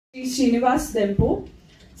Shrinivas Dempo.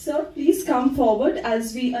 Sir, please come forward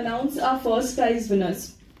as we announce our first prize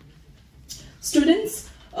winners. Students,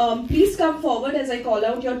 please come forward as I call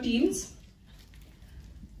out your teams.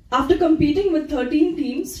 After competing with 13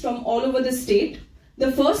 teams from all over the state,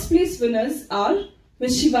 the first place winners are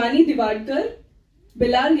Ms. Shivani Divadkar,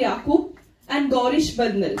 Bilal Yaqub and Gaurish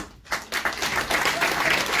Badnal.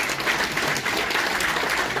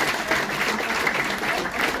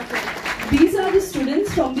 These are the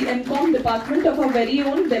students from the MCOM department of our very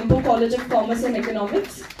own Dempo College of Commerce and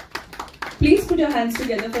Economics. Please put your hands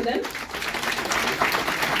together for them.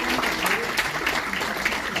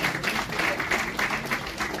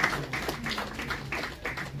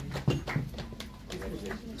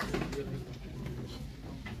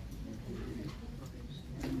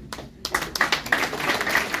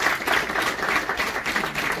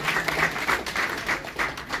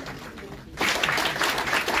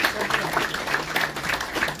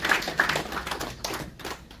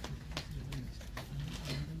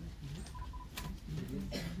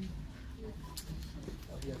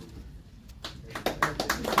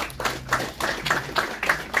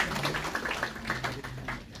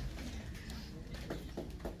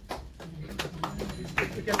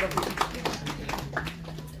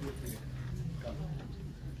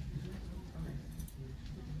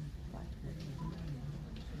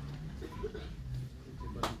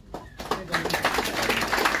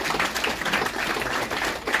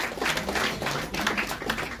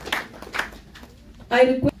 I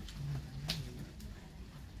request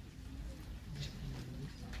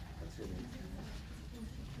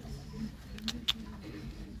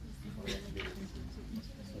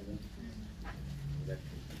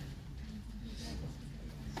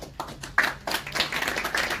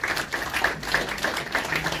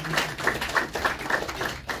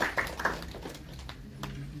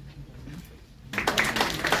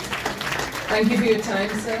Thank you for your time,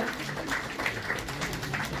 sir.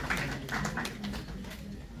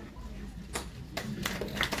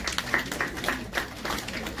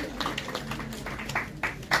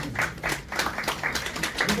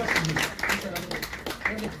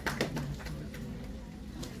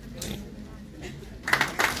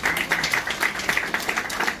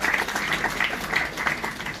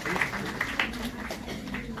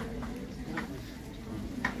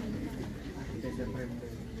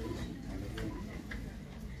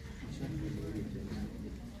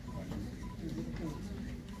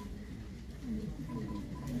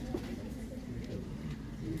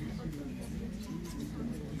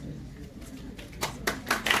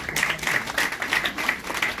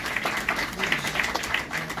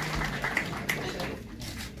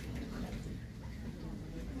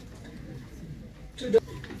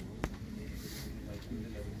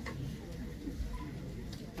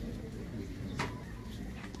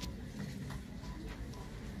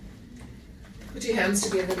 Put your hands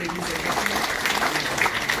together, ladies and gentlemen.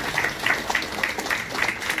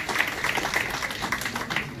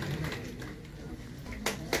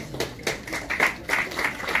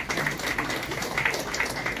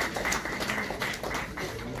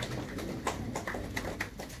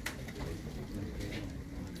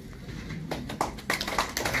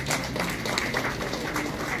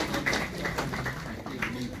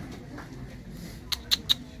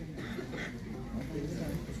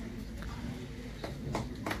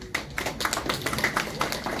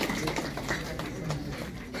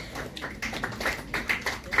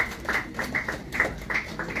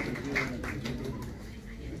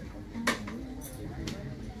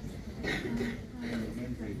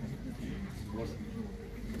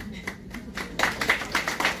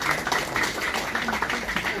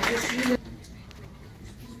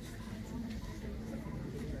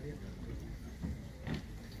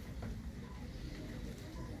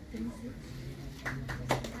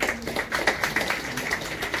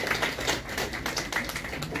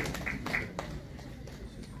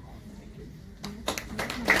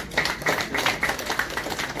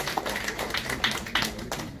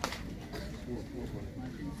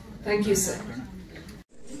 Thank you, sir.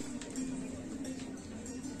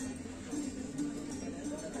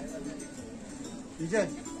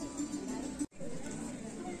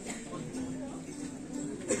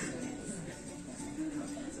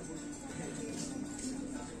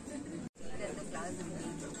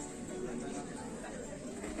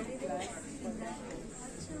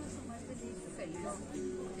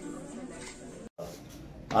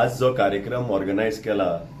 आज जो कार्यक्रम organise केला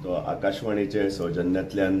तो आकाशवाणीचे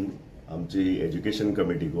सौजन्यांतल्यान आमची education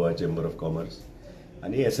committee Goa chamber of commerce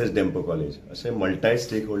आणि SS Dempo college असे multi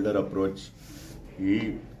stake holder approach ही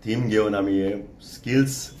theme घेऊन आम्ही हे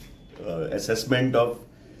skills assessment of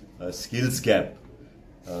skills gap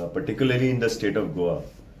particularly in the state of Goa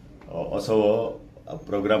असो हो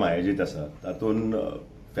प्रोग्राम आयोजीत आसा. तातूंत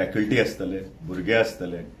फॅकल्टी आसतले, भुरगे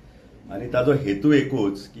आसतले आनी ताजो हेतू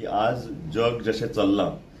एकूच की आज जग जशें चल्लां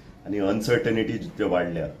आनी अनसर्टनिटी जितल्यो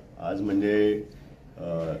वाडल्या. आज म्हणजे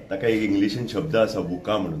ताका एक इंग्लिशीन शब्द आसा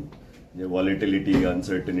वुका म्हणून, म्हणजे वॉलेटिलिटी,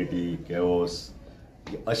 अनसर्टनिटी, कॅओस.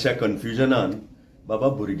 अशा कन्फ्युजनान बाबा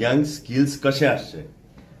भुरग्यांक स्किल्स कशे आसचे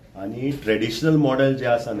आनी ट्रेडिशनल मॉडेल जे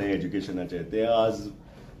आसा न्हय एज्युकेशनाचे ते आज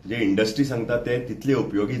जे इंडस्ट्री सांगता ते तितले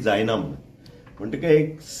उपयोगी जायना म्हणून. म्हणटकीर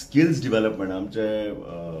एक स्किल्स डेव्हलपमेंट आमचे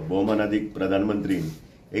भोवमानादीक प्रधानमंत्रीन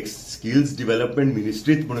एक स्किल्स डेव्हलपमेंट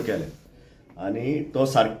मिनिस्ट्रीच म्हणून केलें आनी तो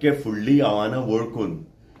सारके फुडली आव्हानां वळखून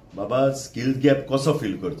बाबा स्किल गॅप कसो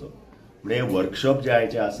फील करचो म्हणजे वर्कशॉप जे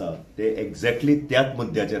आयचे आसा ते एक्झॅक्टली त्याच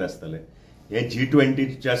मुद्द्याचेर आसतले. हे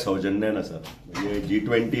G20च्या सौजन्यान आसा. म्हणजे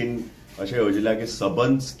G20 अशें योजिल्ल्या की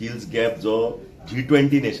सबंद स्किल्स गॅप जो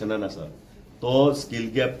G20 नेशनान आसा तो स्किल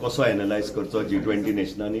गॅप कसो एनालायज करचो G20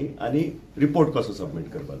 नेशनांनी आनी रिपोर्ट कसो सबमीट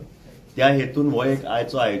करपाचो. त्या हेतून हो एक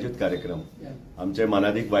आयचो आयोजीत कार्यक्रम. आमचे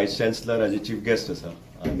मानादीक व्हायस चॅन्सलर हाजे चीफ गेस्ट आसा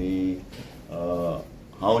आनी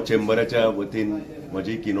हांव चेंबराच्या वतीन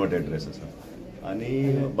म्हजी किनोट एड्रेस आसा आनी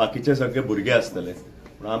बाकीचे सगळे भुरगे आसतले.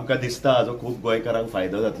 पूण आमकां दिसता हाजो खूब गोंयकारांक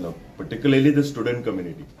फायदो जातलो, पर्टिक्युलरली द स्टुडंट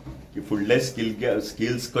कम्युनिटी, की फुडले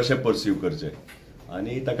स्किल्स कशे परस्यू करचे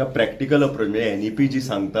आनी ताका प्रॅक्टिकल अप्रोच म्हणजे NEP जी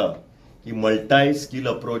सांगता की मल्टाय स्किल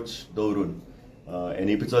अप्रोच दवरून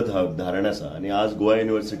NEPचो धारण आसा. आनी आज गोवा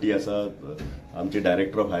युनिव्हर्सिटी आसा, आमचे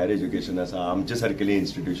डायरेक्टर ऑफ हायर एज्युकेशन आसा, आमचे सारकेली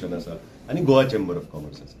इन्स्टिट्यूशन आसा आनी गोवा चेंबर ऑफ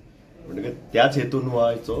कॉमर्स आसा. म्हणजे त्याच हेतून हो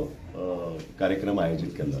आयचो कार्यक्रम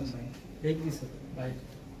आयोजीत केल्लो आसा.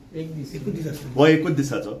 हो एकूच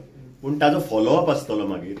दिसाचो, पूण ताजो फॉलोअप आसतलो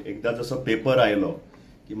मागीर. एकदा जसो पेपर आयलो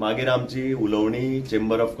की मागीर आमची उलोवणी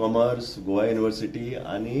chamber of commerce, Goa university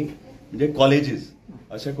आनी म्हणजे कॉलेजीस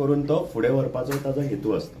अशें करून तो फुडें व्हरपाचो ताजो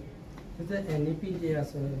हेतू आसता. NEP जे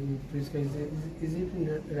आसा, is it in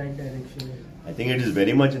the right direction? I think it is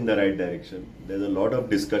very much in the right direction. There's a lot of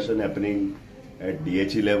discussion happening at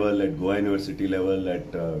DHE level, at Goa University level,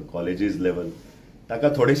 at colleges level. ताका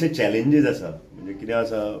थोडेशे challenges आसा. म्हणजे कितें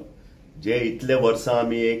आसा, जे इतले वर्सां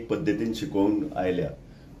आमी एक पद्दतीन शिकोवन आयल्या,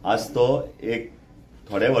 आज तो एक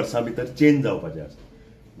थोड्या वर्सां भितर चेंज जावपाचें आसा.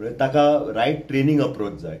 म्हणजे ताका रायट ट्रेनिंग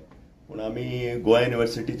अप्रोच जाय. पूण आमी गोवा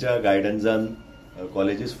युनिव्हर्सिटीच्या गायडन्सान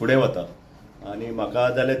कॉलेजीस फुडें वता आनी म्हाका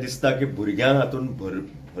जाल्यार दिसता की भुरग्यांक हातून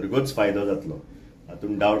भरगोच फायदो जातलो.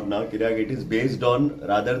 हातून डावट ना, कित्याक it is based on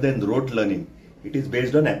rather than rote learning, it is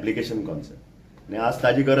based on application concept. आनी आज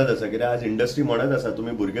ताजी गरज आसा, कित्याक आज इंडस्ट्री म्हणत आसा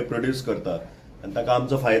तुमी भुरगे प्रोड्यूस करता आनी ताका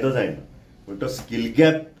आमचो फायदो जायना. पूण तो स्किल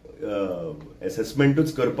गॅप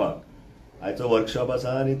एसेसमेंटूच करपाक आयचो वर्कशॉप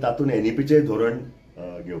आसा आनी तातूंत NEPचें धोरण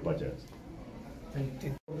घेवपाचें आसा.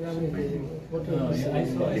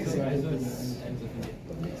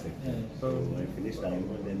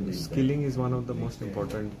 Skilling is one of the most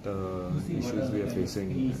important issues we are facing,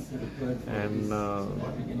 and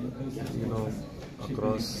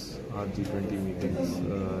across our G20 meetings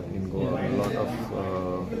in Goa, a lot of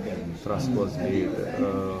thrust was laid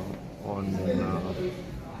on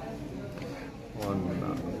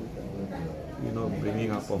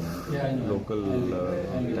bringing up of local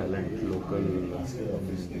talent, local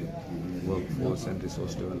workforce and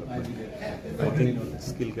resource development. I think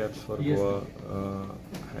skill gaps for Goa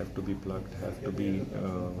have to be plugged, have to be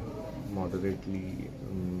moderately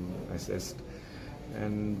assessed,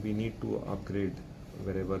 and we need to upgrade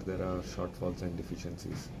wherever there are shortfalls and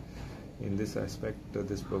deficiencies. In this aspect,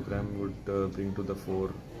 this program would bring to the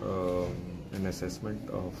fore an assessment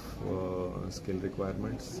of skill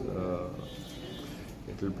requirements.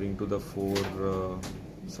 It will bring to the fore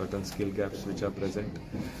certain skill gaps which are present,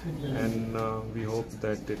 and we hope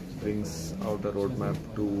that it brings out a roadmap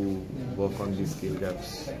to work on these skill gaps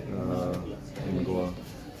in Goa,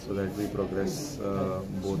 so that we progress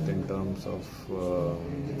both in terms of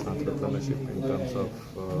entrepreneurship, in terms of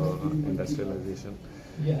industrialization,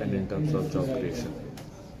 and in terms of job creation.